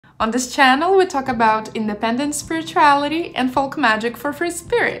On this channel, we talk about independent spirituality and folk magic for free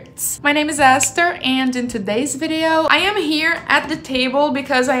spirits. My name is Aster, and in today's video, I am here at the table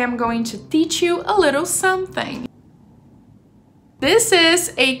because I am going to teach you a little something. This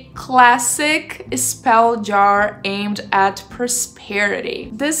is a classic spell jar aimed at prosperity.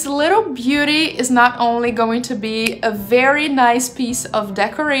 This little beauty is not only going to be a very nice piece of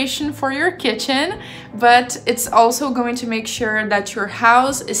decoration for your kitchen, but it's also going to make sure that your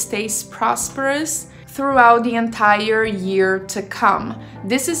house stays prosperous throughout the entire year to come.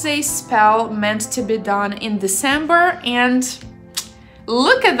 This is a spell meant to be done in December, and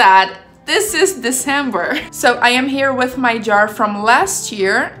look at that! This is December. So I am here with my jar from last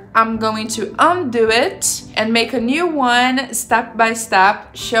year. I'm going to undo it and make a new one step by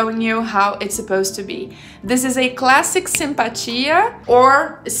step, showing you how it's supposed to be. This is a classic simpatia,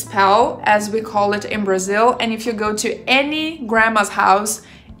 or spell as we call it in Brazil. And if you go to any grandma's house,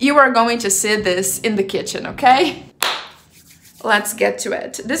 you are going to see this in the kitchen, okay? Let's get to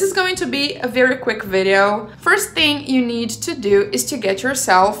it. This is going to be a very quick video. First thing you need to do is to get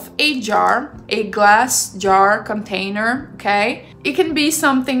yourself a jar, a glass jar container, okay? It can be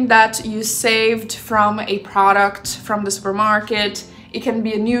something that you saved from a product from the supermarket. It can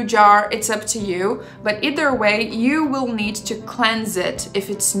be a new jar, it's up to you. But either way, you will need to cleanse it if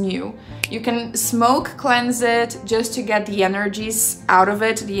it's new. You can smoke cleanse it just to get the energies out of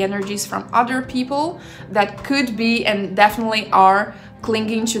it, the energies from other people that could be and definitely are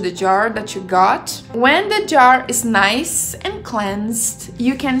clinging to the jar that you got. When the jar is nice and cleansed,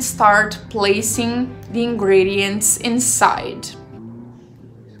 you can start placing the ingredients inside.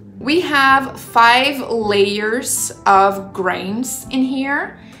 We have 5 layers of grains in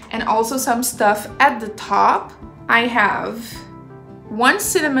here and also some stuff at the top. I have 1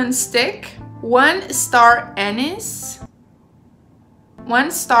 cinnamon stick, 1 star anise, 1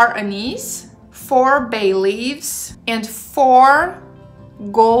 star anise, 4 bay leaves, and 4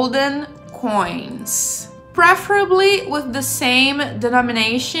 golden coins. Preferably with the same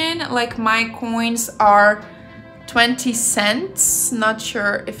denomination, like my coins are 20 cents. Not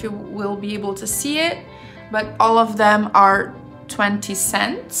sure if you will be able to see it, but all of them are 20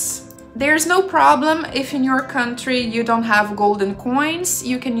 cents. There's no problem if in your country you don't have golden coins.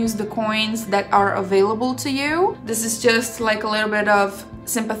 You can use the coins that are available to you. This is just like a little bit of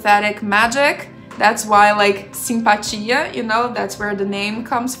sympathetic magic. That's why, like, simpatia, you know, that's where the name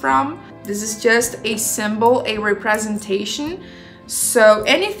comes from. This is just a symbol, a representation. So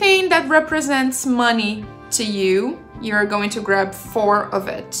anything that represents money to you, you're going to grab 4 of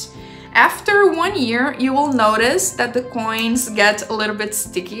it. After 1 year, you will notice that the coins get a little bit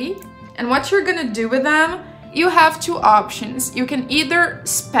sticky. And what you're gonna do with them, you have 2 options. You can either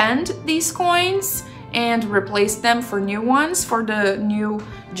spend these coins and replace them for new ones for the new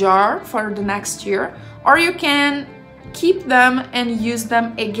jar for the next year, or you can keep them and use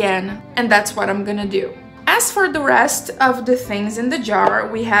them again. And that's what I'm gonna do. As for the rest of the things in the jar,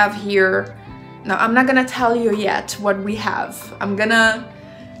 we have here. No, I'm not gonna tell you yet what we have. I'm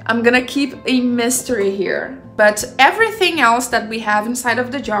gonna keep a mystery here. But everything else that we have inside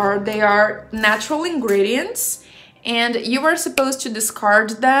of the jar, they are natural ingredients, and you are supposed to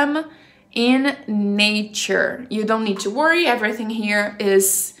discard them in nature. You don't need to worry, everything here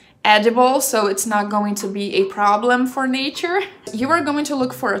is edible, so it's not going to be a problem for nature. You are going to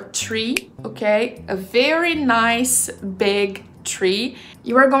look for a tree, okay? A very nice big tree.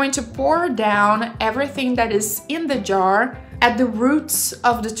 You are going to pour down everything that is in the jar at the roots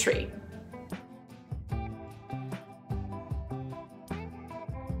of the tree.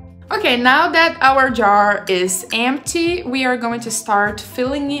 Okay, now that our jar is empty, we are going to start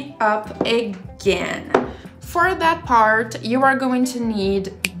filling it up again. For that part, you are going to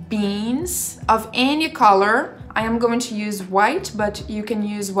need beans of any color. I am going to use white, but you can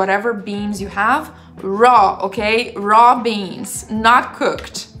use whatever beans you have. Raw, okay? Raw beans, not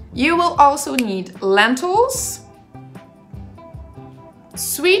cooked. You will also need lentils,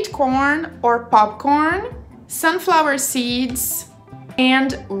 sweet corn or popcorn, sunflower seeds,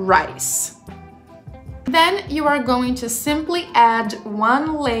 and rice. Then you are going to simply add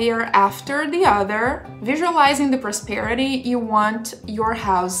 1 layer after the other, visualizing the prosperity you want your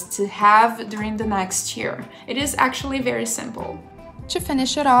house to have during the next year. It is actually very simple. To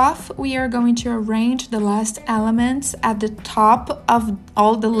finish it off, we are going to arrange the last elements at the top of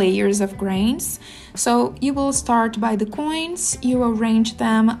all the layers of grains. So you will start by the coins, you arrange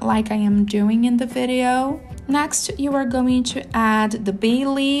them like I am doing in the video. Next, you are going to add the bay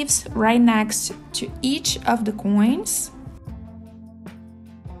leaves right next to each of the coins.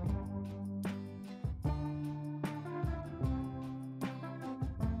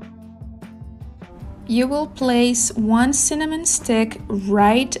 You will place one cinnamon stick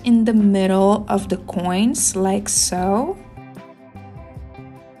right in the middle of the coins, like so.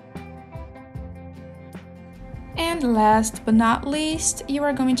 And last but not least, you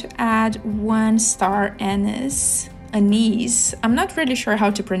are going to add 1 star anise. I'm not really sure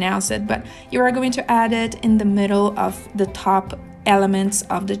how to pronounce it, but you are going to add it in the middle of the top elements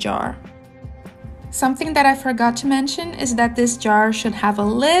of the jar. Something that I forgot to mention is that this jar should have a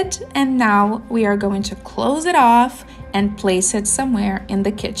lid, and now we are going to close it off and place it somewhere in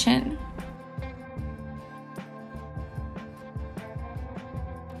the kitchen.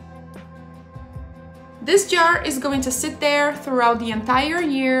 This jar is going to sit there throughout the entire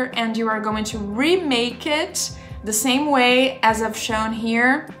year, and you are going to remake it the same way as I've shown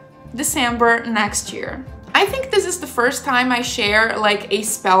here, December next year. I think this is the first time I share like a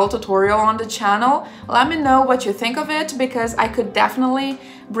spell tutorial on the channel. Let me know what you think of it, because I could definitely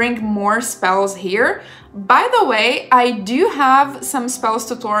bring more spells here. By the way, I do have some spells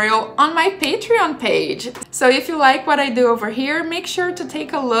tutorial on my Patreon page. So if you like what I do over here, make sure to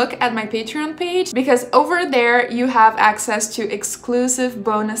take a look at my Patreon page, because over there you have access to exclusive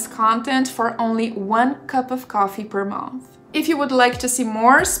bonus content for only 1 cup of coffee per month. If you would like to see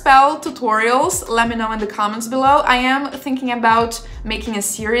more spell tutorials, let me know in the comments below. I am thinking about making a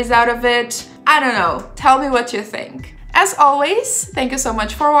series out of it. I don't know, tell me what you think. As always, thank you so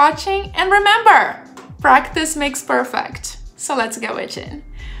much for watching, and remember, practice makes perfect. So let's go witching.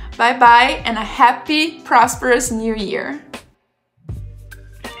 Bye bye, and a happy, prosperous new year.